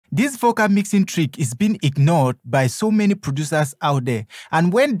This vocal mixing trick is being ignored by so many producers out there.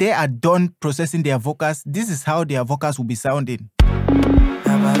 And when they are done processing their vocals, this is how their vocals will be sounding. When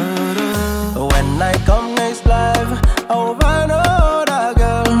I come next live, I will find another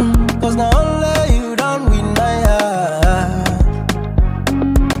girl, 'cause not only you don't win my heart.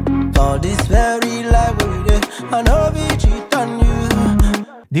 For this very life we did, I know we cheat on you.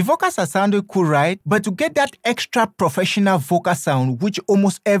 The vocals are sounding cool, right? But to get that extra professional vocal sound, which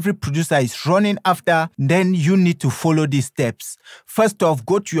almost every producer is running after, then you need to follow these steps. First off,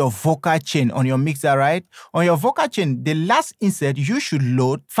 go to your vocal chain on your mixer, right? On your vocal chain, the last insert, you should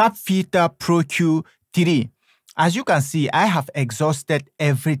load FabFilter Pro Q3. As you can see, I have exhausted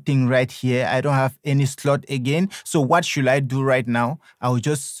everything right here. I don't have any slot again. So what should I do right now? I will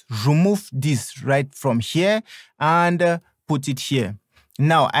just remove this right from here and put it here.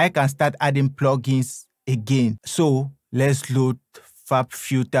 Now I can start adding plugins again. So let's load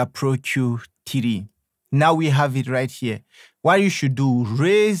FabFilter Pro Q3. Now we have it right here. What you should do,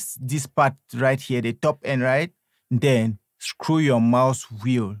 raise this part right here, the top end, right? Then screw your mouse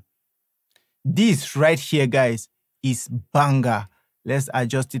wheel. This right here, guys, is banger. Let's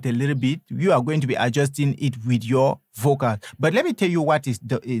adjust it a little bit. You are going to be adjusting it with your vocal. But let me tell you what this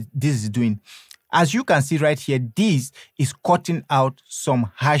is doing. As you can see right here, this is cutting out some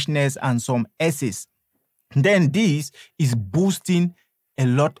harshness and some S's. Then this is boosting a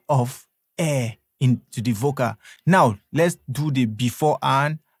lot of air into the vocal. Now, let's do the before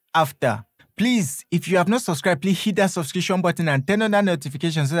and after. Please, if you have not subscribed, please hit that subscription button and turn on that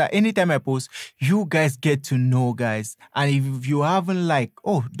notification so that anytime I post, you guys get to know, guys. And if you haven't liked,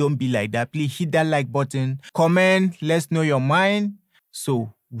 oh, don't be like that. Please hit that like button. Comment, let's know your mind.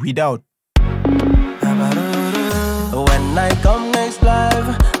 So, without when I come next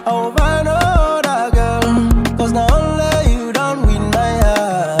live, I will find another girl, 'cause not only you don't win my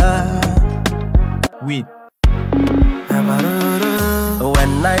heart. with.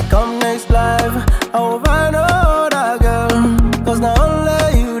 When I come next live, I will find another girl, 'cause not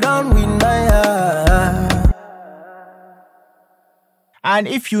only you don't win my heart. And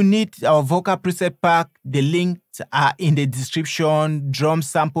if you need our vocal preset pack, the links are in the description. Drum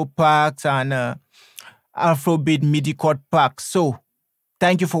sample packs and afrobeat MIDI chord pack. So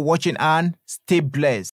thank you for watching and stay blessed.